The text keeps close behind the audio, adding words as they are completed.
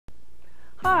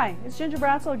Hi, it's Ginger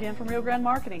Bratzel again from Rio Grande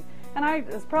Marketing, and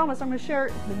as promised, I'm going to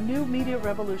share the new media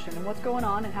revolution and what's going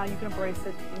on and how you can embrace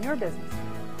it in your business.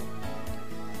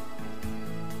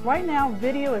 Right now,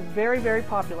 video is very, very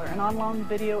popular, and online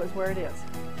video is where it is.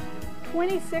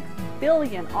 26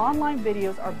 billion online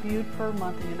videos are viewed per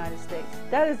month in the United States.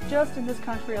 That is just in this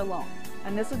country alone.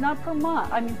 And this is not per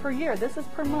month, per year, this is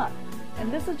per month.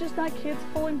 And this is just not kids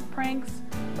pulling pranks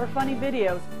or funny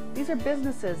videos. These are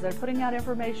businesses that are putting out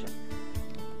information.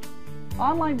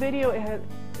 Online video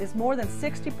is more than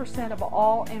 60% of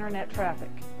all internet traffic.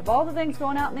 Of all the things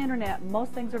going out on the internet,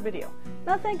 most things are video.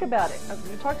 Now think about it.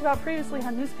 We talked about previously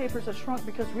how newspapers have shrunk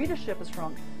because readership has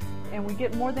shrunk, and we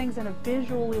get more things in a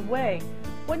visual way.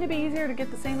 Wouldn't it be easier to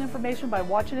get the same information by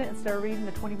watching it instead of reading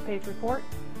the 20-page report?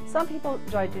 Some people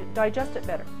digest it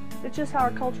better. It's just how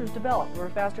our culture is developed. We're a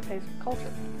faster-paced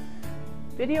culture.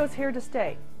 Video is here to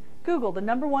stay. Google, the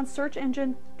 #1 search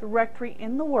engine directory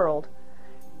in the world,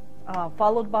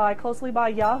 followed closely by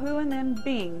Yahoo and then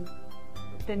Bing,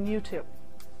 then YouTube.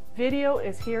 Video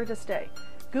is here to stay.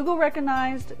 Google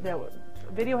recognized that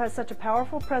video has such a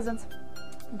powerful presence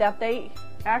that they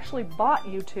actually bought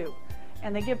YouTube,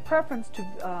 and they give preference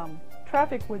to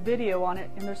traffic with video on it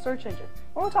in their search engine.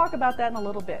 We'll talk about that in a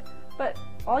little bit, but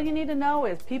all you need to know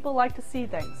is people like to see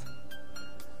things.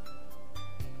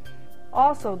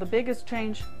 Also, the biggest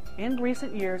change in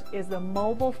recent years is the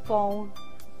mobile phone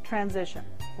transition.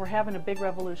 We're having a big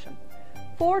revolution.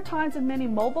 4 times as many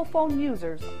mobile phone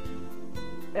users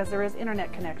as there is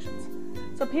internet connections.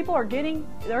 So people are getting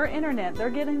their internet, they're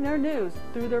getting their news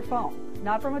through their phone,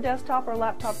 not from a desktop or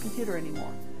laptop computer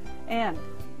anymore. And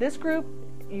this group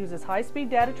uses high-speed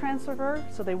data transfer,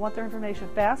 so they want their information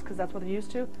fast because that's what they're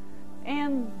used to,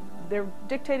 and they're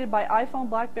dictated by iPhone,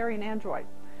 BlackBerry, and Android.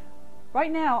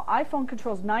 Right now, iPhone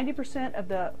controls 90% of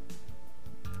the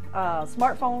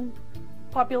smartphone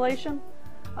population.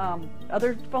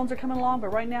 Other phones are coming along, but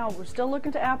right now we're still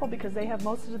looking to Apple because they have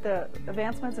most of the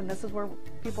advancements, and this is where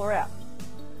people are at.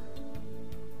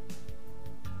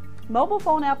 Mobile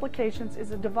phone applications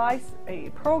is a device, a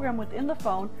program within the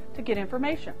phone to get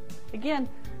information. Again,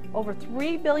 over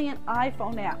 3 billion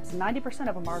iPhone apps, 90%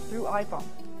 of them are through iPhone.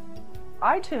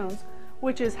 iTunes,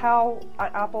 which is how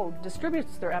Apple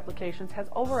distributes their applications, has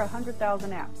over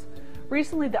 100,000 apps.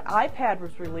 Recently, the iPad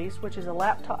was released, which is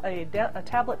a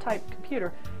tablet-type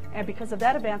computer, and because of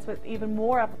that advancement, even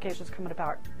more applications coming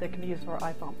about that can be used for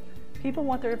iPhone. People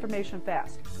want their information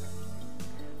fast.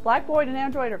 BlackBerry and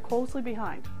Android are closely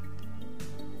behind.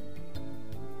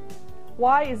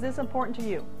 Why is this important to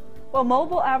you? Well,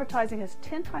 mobile advertising has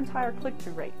 10 times higher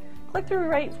click-through rate. Click-through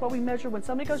rate is what we measure when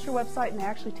somebody goes to your website and they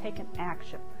actually take an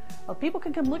action. Well, people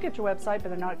can come look at your website, but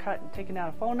they're not taking down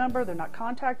a phone number, they're not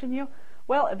contacting you.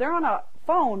 Well, if they're on a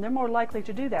phone, they're more likely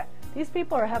to do that. These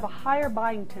people have a higher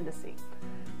buying tendency.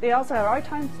 They also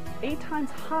have 8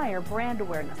 times higher brand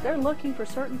awareness. They're looking for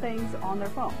certain things on their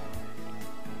phone,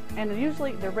 and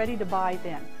usually they're ready to buy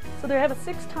then. So they have a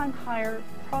 6 times higher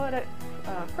product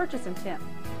purchase intent,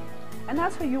 and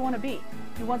that's who you want to be.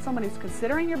 You want somebody who's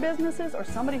considering your businesses or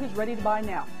somebody who's ready to buy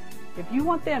now. If you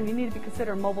want them, you need to be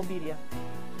considering mobile media.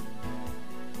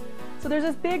 So there's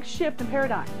this big shift in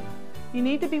paradigm. You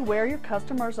need to be where your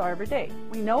customers are every day.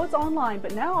 We know it's online,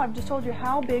 but now I've just told you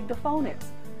how big the phone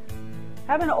is.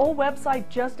 Having an old website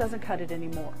just doesn't cut it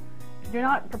anymore. If you're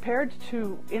not prepared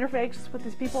to interface with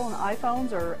these people on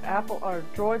iPhones or Apple or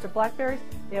Droids or Blackberries,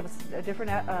 they have a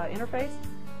different interface.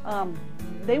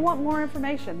 They want more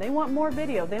information, they want more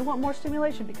video, they want more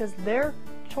stimulation because their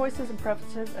choices and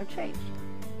preferences have changed.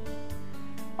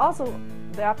 Also,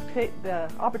 the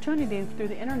opportunity through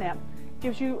the internet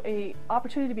gives you an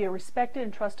opportunity to be a respected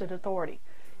and trusted authority.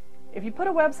 If you put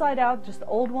a website out, just the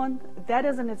old one, that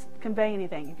doesn't convey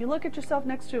anything. If you look at yourself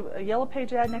next to a yellow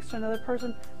page ad next to another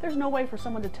person, there's no way for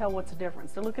someone to tell what's the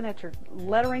difference. They're looking at your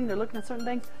lettering, they're looking at certain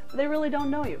things, but they really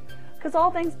don't know you. Because all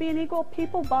things being equal,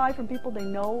 people buy from people they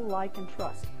know, like, and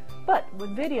trust. But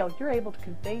with video, you're able to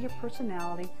convey your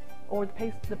personality or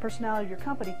the personality of your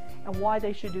company and why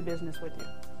they should do business with you.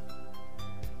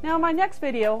 Now in my next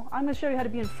video, I'm going to show you how to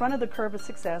be in front of the curve of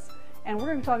success, and we're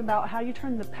going to talk about how you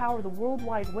turn the power of the World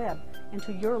Wide Web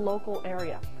into your local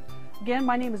area. Again,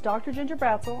 my name is Dr. Ginger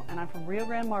Bratzel, and I'm from Rio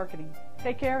Grande Marketing.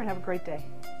 Take care and have a great day.